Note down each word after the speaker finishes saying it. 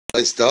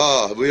Hey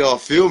Star, we are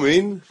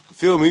filming.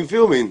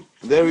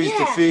 There is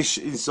the fish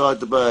inside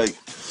the bag.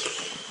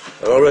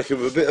 And I reckon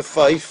with a bit of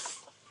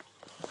faith,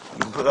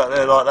 you can put that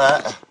there like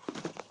that.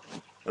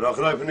 And I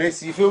can open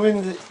this. Are you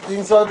filming the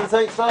inside the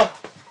tank, Star?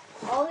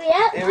 Oh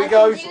yeah, Here we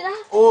go.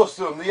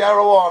 Awesome, the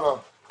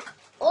arowana.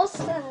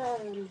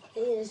 Awesome.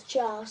 He's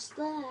just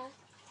there.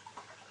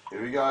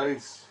 Here he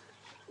goes.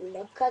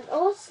 Look at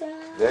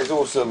Awesome. There's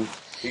Awesome.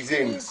 He's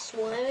in. He's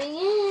swimming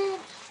in.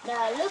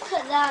 Now look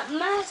at that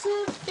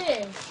massive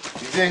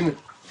fish. He's in.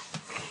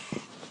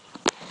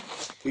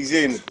 He's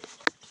in.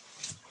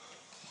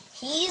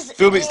 He's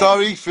Film it,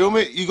 Starry. Film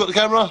it. You got the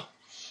camera?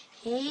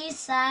 He's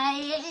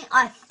saying,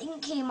 I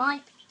think he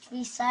might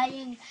be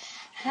saying,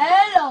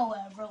 hello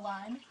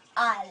everyone.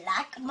 I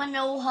like my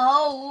new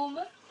home.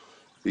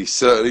 He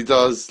certainly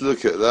does.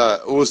 Look at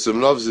that.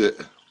 Awesome. Loves it.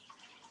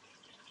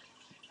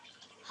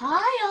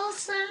 Hi,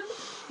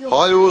 Awesome.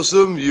 Hi,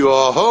 Awesome. You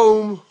are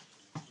home.